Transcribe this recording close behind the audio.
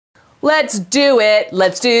Let's do it.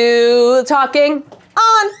 Let's do talking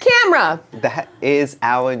on camera. That is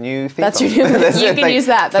our new theme. That's your new. You can use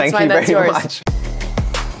that. That's fine. That's yours. Much.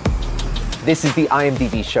 This is the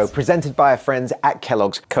IMDb show presented by our friends at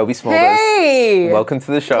Kellogg's, Cobie Smulders. Hey! Welcome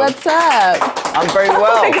to the show. What's up? I'm very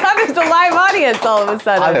well. Oh my God, there's a live audience all of a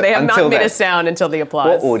sudden. They have not made a sound until the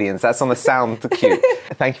applause. What audience? That's on the sound cue.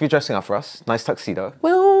 Thank you for dressing up for us. Nice tuxedo.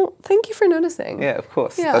 Well, thank you for noticing. Yeah, of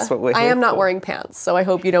course. Yeah. That's what we're here I am not for. wearing pants, so I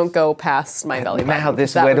hope you don't go past my belly button. Now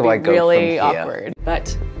this, that where would do I be go really from here? awkward.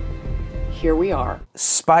 But here we are.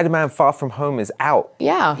 Spider-Man Far From Home is out.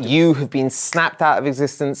 Yeah. You have been snapped out of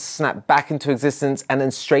existence, snapped back into existence, and then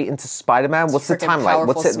straight into Spider-Man. What's the time like?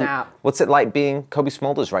 What's it like being Cobie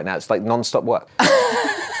Smulders right now? It's like non-stop work.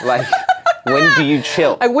 Like, when do you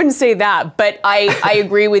chill? I wouldn't say that, but I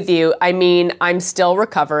agree with you. I mean, I'm still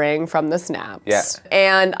recovering from the snaps. Yeah.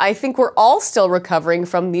 And I think we're all still recovering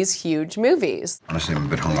from these huge movies. Honestly, I'm a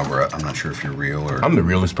bit hungover. I'm not sure if you're real or... I'm the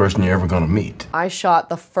realest person you're ever gonna meet. I shot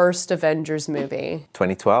the first Avengers movie.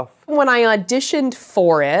 2012. When I auditioned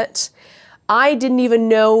for it, I didn't even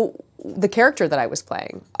know the character that I was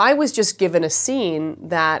playing. I was just given a scene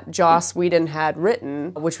that Joss Whedon had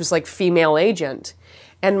written, which was like female agent.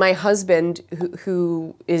 And my husband,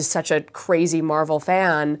 who is such a crazy Marvel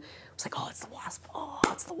fan, was like, oh, it's the Wasp. Oh,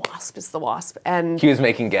 it's the Wasp. It's the Wasp. And he was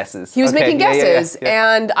making guesses. He was making guesses.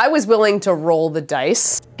 Yeah. And I was willing to roll the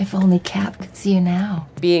dice. If only Cap could see you now.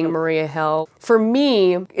 Being Maria Hill. For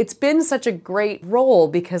me, it's been such a great role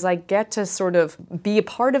because I get to sort of be a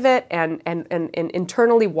part of it and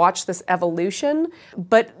internally watch this evolution,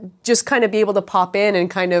 but just kind of be able to pop in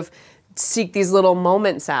and kind of seek these little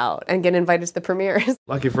moments out and get invited to the premieres.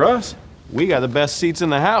 Lucky for us, we got the best seats in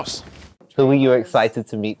the house. Who were you excited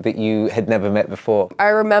to meet that you had never met before? I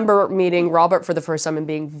remember meeting Robert for the first time and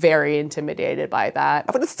being very intimidated by that.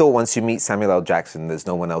 I would have thought once you meet Samuel L. Jackson, there's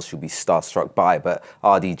no one else you'll be starstruck by, but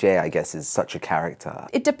RDJ, I guess, is such a character.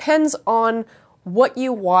 It depends on what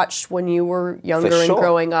you watched when you were younger and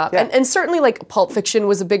growing up. Yeah. And certainly like Pulp Fiction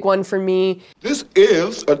was a big one for me. This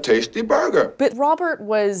is a tasty burger. But Robert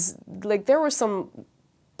was, like, there were some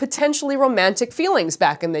potentially romantic feelings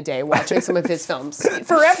back in the day watching some of his films.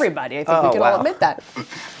 For everybody, I think we can all admit that.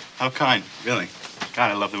 How kind, really. God,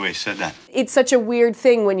 I love the way you said that. It's such a weird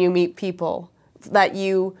thing when you meet people that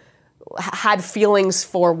you had feelings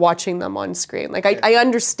for watching them on screen. Like, I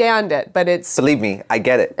understand it, but it's... Believe me, I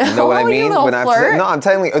get it. You know what I mean? When I'm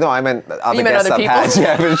telling you, no, I meant other guests other I've had.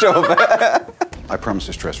 Yeah, for sure. I promise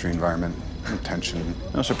to stress-free environment, no tension,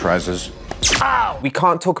 no surprises. We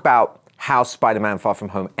can't talk about how Spider-Man Far From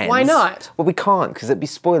Home ends. Why not? Well, we can't, because it'd be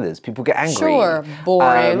spoilers. People get angry. Sure,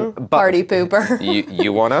 boring, party pooper.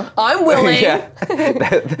 You wanna? I'm willing. Yeah.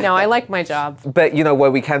 No, I like my job. But, you know,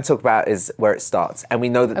 where we can talk about is where it starts. And we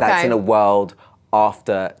know that that's in a world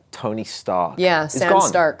after Tony Stark is Sam gone.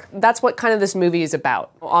 Stark. That's what kind of this movie is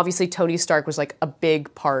about. Obviously, Tony Stark was like a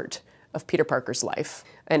big part of Peter Parker's life,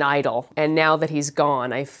 an idol. And now that he's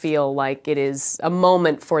gone, I feel like it is a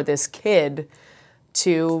moment for this kid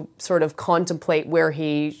to sort of contemplate where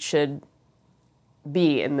he should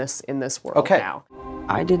be in this world now.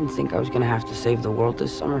 I didn't think I was gonna have to save the world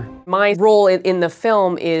this summer. My role in the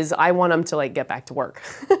film is I want him to like get back to work.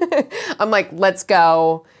 I'm like, let's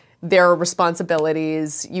go. There are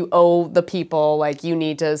responsibilities. You owe the people, like you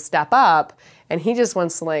need to step up. And he just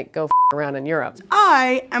wants to like go around in Europe.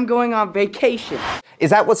 I am going on vacation.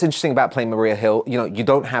 Is that what's interesting about playing Maria Hill? You know, you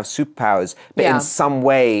don't have superpowers, but in some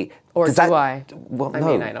way... Or do I? Well, I no.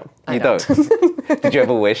 mean, I don't. You don't? Did you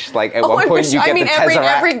ever wish, like, at one point you get the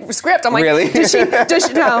Tesseract? Every script, I'm like, really? does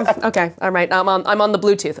she, no. Okay, all right, I'm on the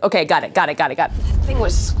Bluetooth. Okay, got it. That thing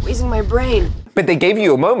was squeezing my brain. But they gave you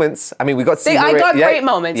your moments. I mean, we got to see I Maria... got great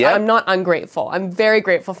moments. Yeah. I'm not ungrateful. I'm very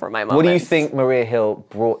grateful for my moments. What do you think Maria Hill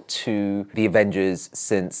brought to the Avengers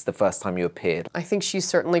since the first time you appeared? I think she's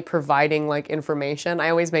certainly providing like information.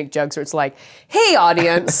 I always make jokes where it's like, hey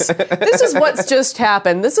audience, this is what's just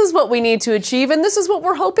happened. This is what we need to achieve and this is what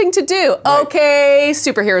we're hoping to do. Right. Okay,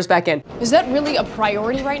 superheroes back in. Is that really a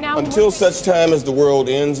priority right now? Until such time as the world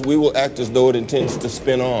ends, we will act as though it intends to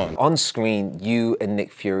spin on. On screen, you and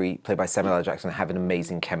Nick Fury, played by Samuel L. Jackson, have an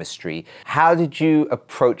amazing chemistry. How did you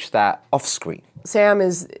approach that off screen? Sam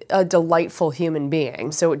is a delightful human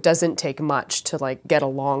being, so it doesn't take much to like get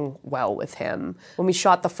along well with him. When we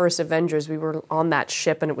shot the first Avengers, we were on that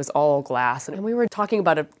ship and it was all glass, and we were talking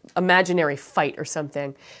about an imaginary fight or something.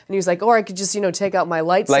 And he was like, or I could just, you know, take out my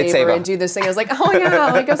lightsaber and do this thing. I was like, oh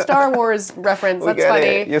yeah, like a Star Wars reference, that's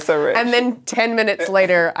funny. You're so rich. And then 10 minutes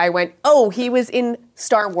later, I went, oh, he was in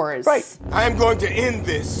Star Wars. Right. I am going to end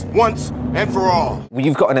this once and for all. Well,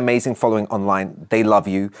 you've got an amazing following online. They love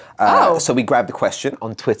you. So we grabbed the question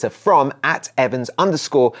on Twitter from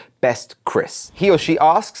 @Evans_bestchris. He or she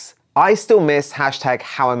asks, I still miss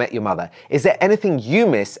 #HowIMetYourMother. Is there anything you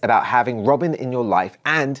miss about having Robin in your life?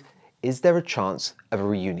 And is there a chance of a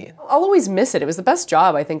reunion? I'll always miss it. It was the best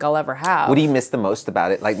job I think I'll ever have. What do you miss the most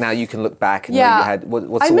about it? Like now you can look back and know you had, what's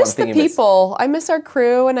the one thing you miss? I miss the people. I miss our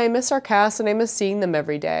crew and I miss our cast and I miss seeing them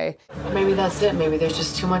every day. Maybe that's it. Maybe there's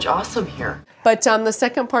just too much awesome here. But the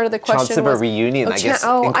second part of the question Chance of was... a reunion, I guess.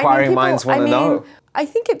 I mean, Inquiring minds want to know. I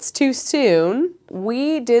think it's too soon.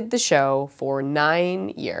 We did the show for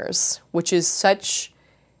 9 years, which is such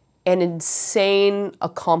an insane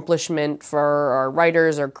accomplishment for our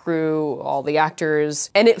writers, our crew, all the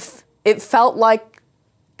actors. And it felt like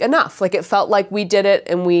enough. Like it felt like we did it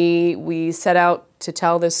and we set out to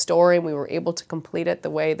tell this story and we were able to complete it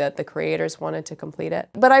the way that the creators wanted to complete it.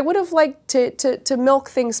 But I would have liked to milk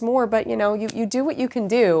things more, but you know, you do what you can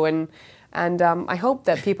do and I hope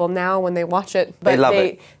that people now, when they watch it,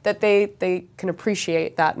 that they can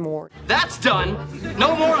appreciate that more. That's done.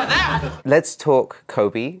 No more of that. Let's talk,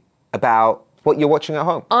 Cobie, about what you're watching at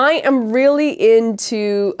home. I am really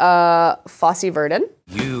into Fosse Verdon.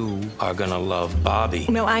 You are gonna love Bobby.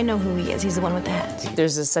 No, I know who he is. He's the one with the hat.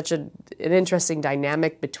 There's such an interesting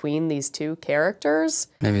dynamic between these two characters.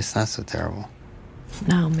 Maybe it's not so terrible.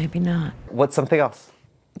 No, maybe not. What's something else?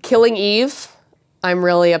 Killing Eve, I'm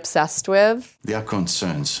really obsessed with. There are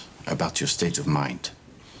concerns about your state of mind.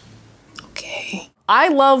 Okay. I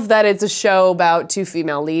love that it's a show about two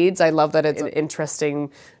female leads. I love that it's an interesting,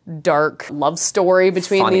 dark love story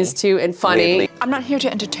between these two and funny. Weirdly. I'm not here to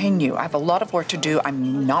entertain you. I have a lot of work to do.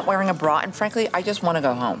 I'm not wearing a bra, and frankly, I just want to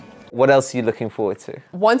go home. What else are you looking forward to?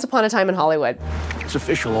 Once Upon a Time in Hollywood. It's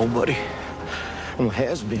official, old buddy. Well, it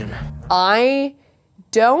has been. I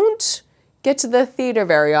don't get to the theater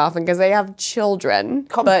very often because I have children.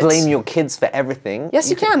 You can't blame your kids for everything. Yes,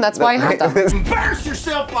 you can. That's why I have them. Embarrass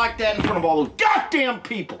yourself like that in front of all those goddamn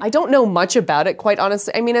people. I don't know much about it, quite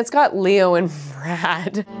honestly. I mean, it's got Leo and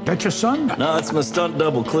Brad. That your son? No, that's my stunt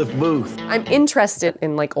double, Cliff Booth. I'm interested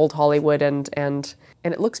in like old Hollywood and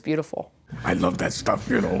it looks beautiful. I love that stuff,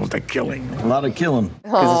 you know, with the killing. A lot of killing.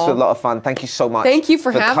 This is a lot of fun. Thank you so much. Thank you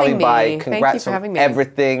for having coming me. by. Congrats Thank you for on having me.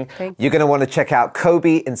 everything. You're going to want to check out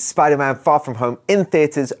Cobie in Spider-Man Far From Home in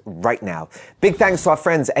theaters right now. Big thanks to our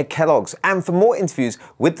friends at Kellogg's. And for more interviews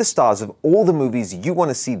with the stars of all the movies you want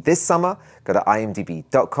to see this summer, go to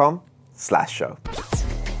imdb.com/show.